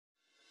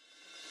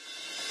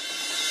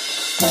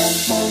The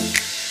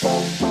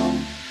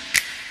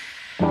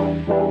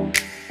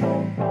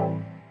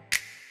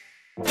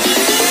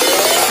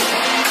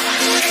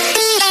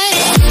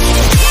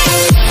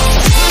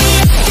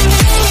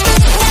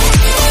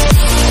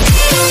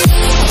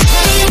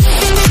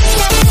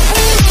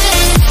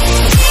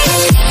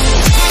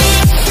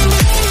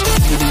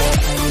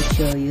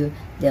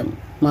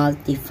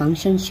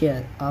multifunction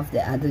shell of the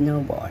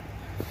Arduino board.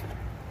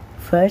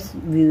 First,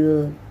 we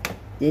will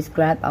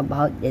describe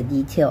about the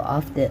detail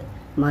of the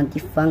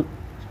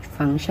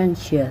multifunction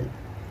shell.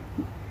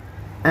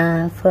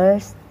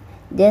 First,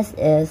 this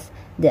is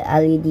the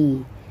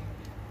LED.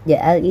 The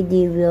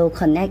LED will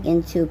connect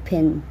into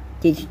pin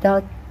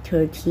digital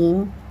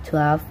 13,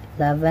 12,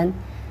 11,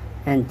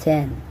 and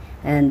 10,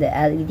 and the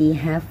LED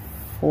have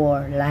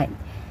 4 lights.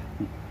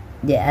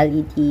 The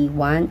LED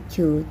 1,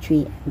 2,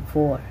 3, and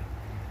 4.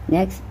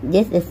 Next,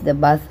 this is the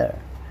buzzer.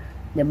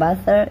 The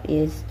buzzer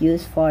is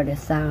used for the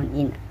sound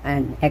in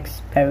an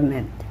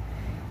experiment.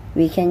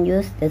 We can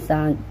use the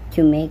sound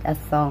to make a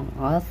song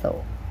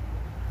also.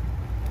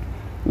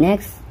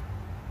 Next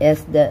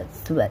is the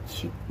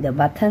switch, the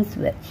button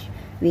switch.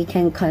 We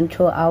can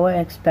control our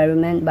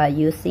experiment by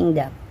using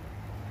them.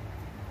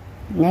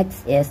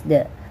 Next is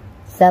the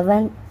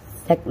 7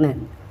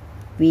 segment.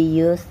 We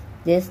use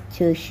this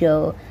to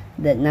show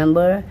the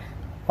number,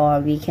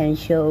 or we can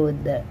show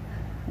the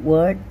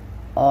word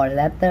or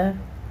letter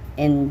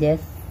in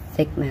this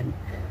segment.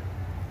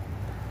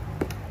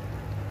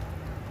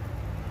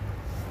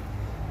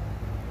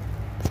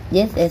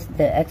 This is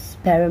the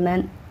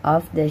experiment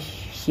of the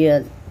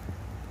shield.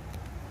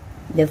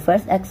 The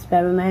first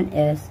experiment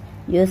is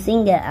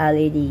using the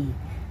LED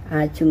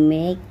to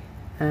make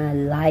a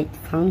light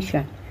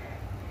function.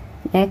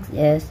 Next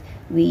is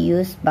we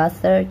use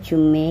buzzer to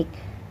make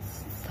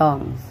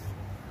songs,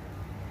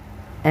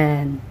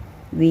 and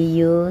we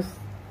use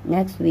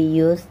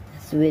the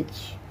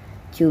switch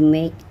to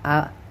make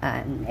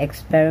an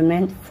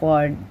experiment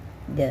for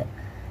the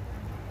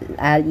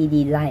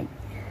LED light,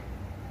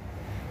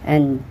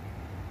 and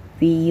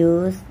we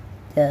use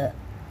the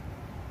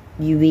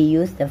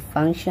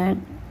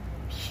function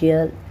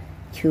shield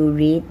to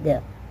read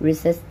the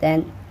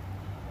resistance,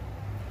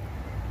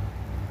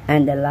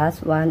 and the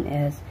last one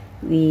is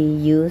we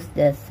use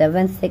the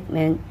 7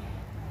 segment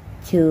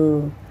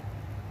to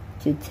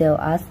tell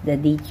us the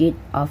digit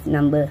of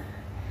number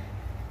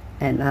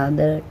and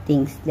other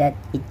things that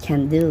it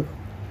can do.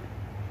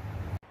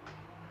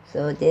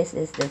 So this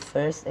is the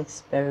first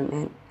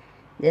experiment.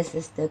 This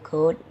is the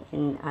code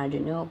in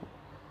Arduino.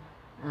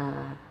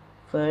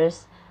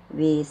 First,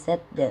 we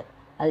set the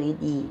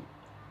LED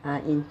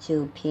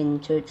into pin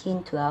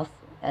 13, 12,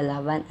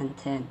 11, and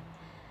 10.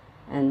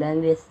 And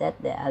then we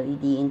set the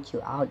LED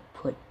into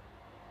output.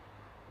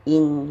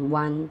 In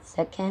 1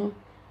 second,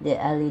 the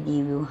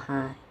LED will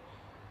high.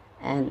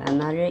 And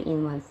another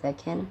in 1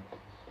 second,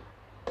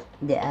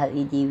 the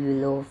LED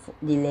will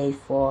delay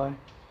for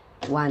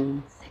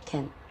 1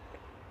 second.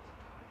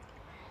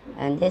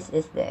 And this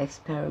is the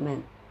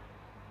experiment.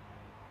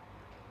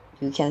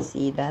 You can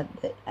see that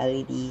the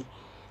LED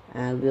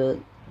will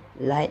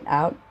light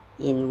out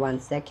in 1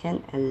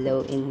 second and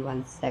low in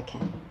 1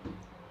 second.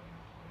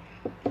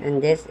 And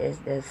this is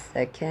the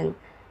second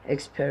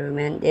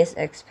experiment. This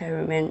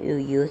experiment will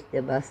use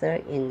the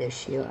buzzer in the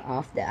shield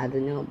of the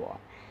Arduino board.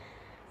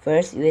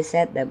 First, we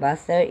set the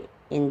buzzer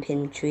in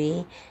pin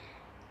 3.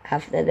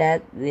 After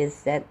that, we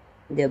set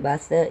the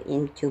buzzer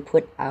into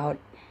put out,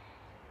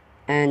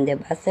 and the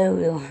buzzer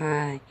will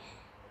high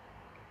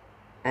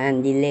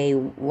and delay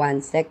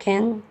 1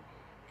 second,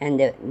 and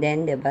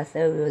then the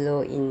buzzer will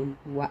low in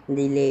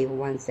delay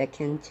 1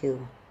 second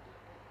too.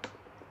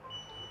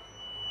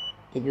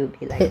 It will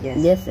be like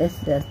this. This is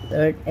the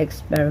third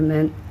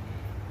experiment.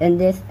 In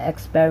this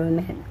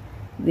experiment,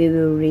 we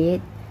will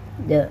read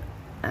the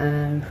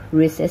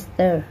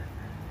resistor.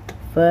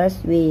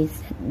 First, we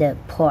set the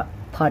port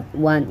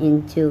 1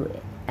 into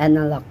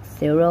analog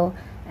 0,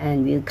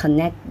 and we'll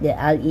connect the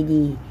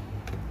LED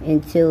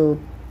into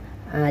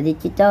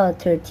digital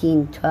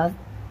 13, 12,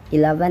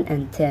 11,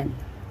 and 10.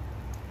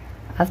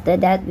 After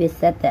that, we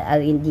set the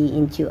LED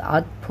into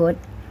output.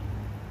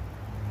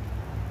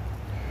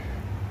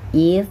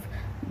 If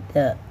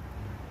the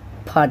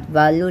port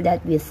value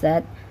that we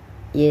set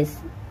is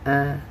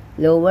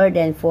lower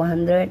than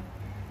 400,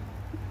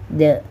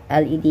 the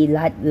LED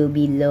light will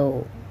be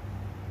low.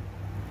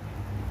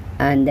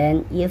 And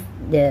then if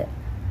the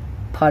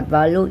port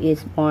value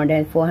is more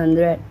than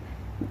 400,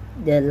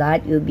 the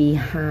light will be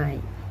high,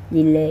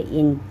 delay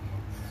in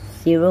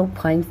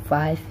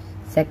 0.5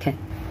 seconds.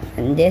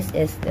 And this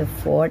is the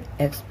fourth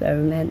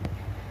experiment.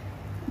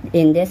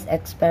 In this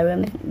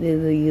experiment, we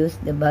will use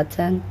the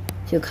button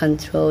to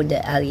control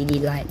the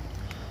LED light.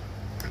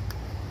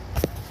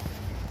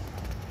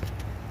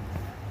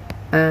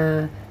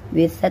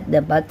 We set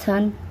the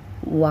button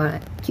 1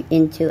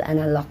 into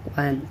analog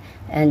 1,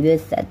 and we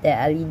set the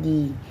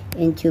LED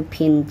into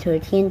pin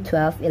 13,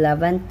 12,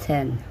 11,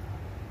 10.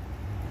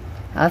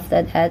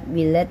 After that,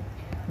 we let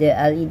the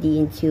LED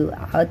into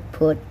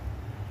output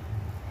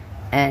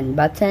and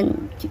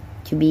button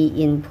to be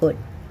input.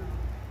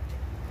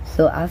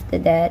 So after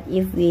that,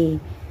 if we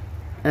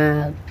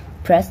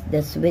press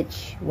the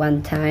switch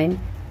one time,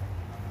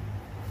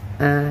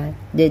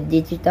 the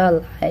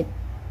digital light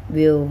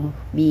will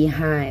be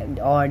high,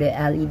 or the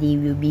LED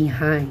will be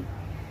high.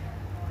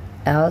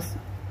 Else,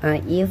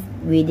 if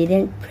we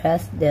didn't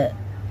press the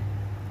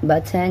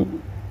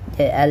button,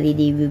 the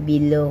LED will be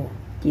low,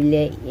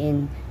 delay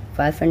in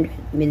 500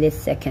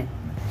 milliseconds.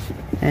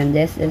 And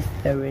this is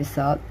the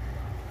result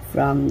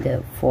from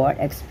the fourth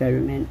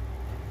experiment.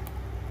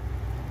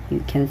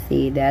 You can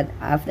see that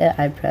after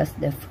I press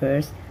the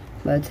first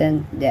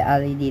button, the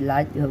LED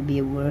light will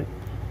be work,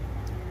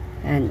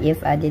 and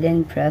if I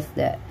didn't press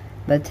the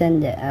button,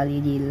 the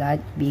LED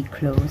light will be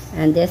closed.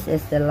 And this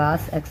is the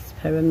last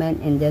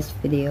experiment in this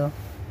video.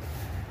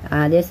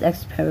 This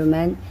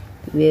experiment,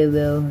 we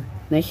will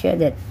measure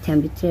the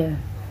temperature.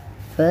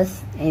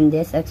 First, in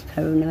this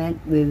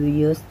experiment, we will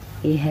use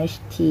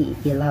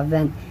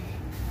DHT11.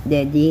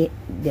 The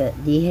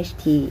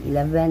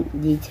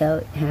DHT11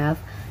 detail have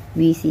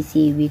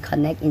VCC. We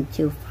connect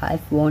into 5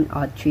 volt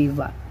or 3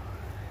 watt.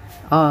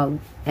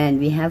 And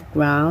we have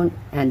ground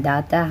and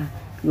data.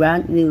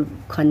 Ground will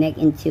connect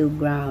into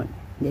ground,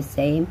 the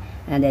same,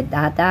 and the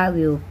data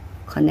will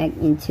connect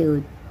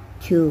into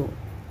 2.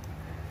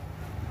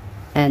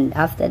 And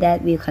after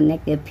that, we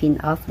connect the pin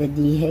of the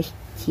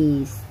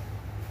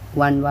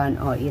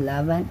DHT11 or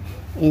 11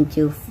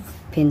 into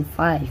pin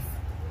 5.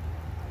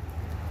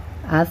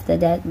 After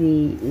that,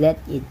 we let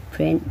it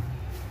print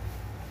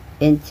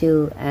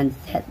into and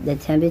set the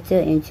temperature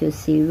into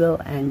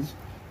 0 and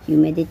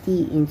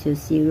humidity into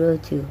 0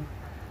 too.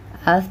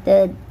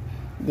 After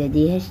the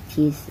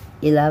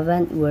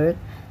DHT11 work,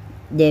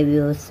 they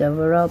will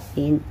several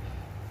pin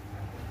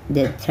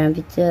the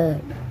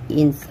temperature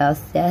in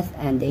Celsius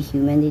and the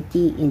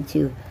humidity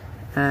into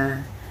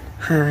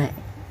high.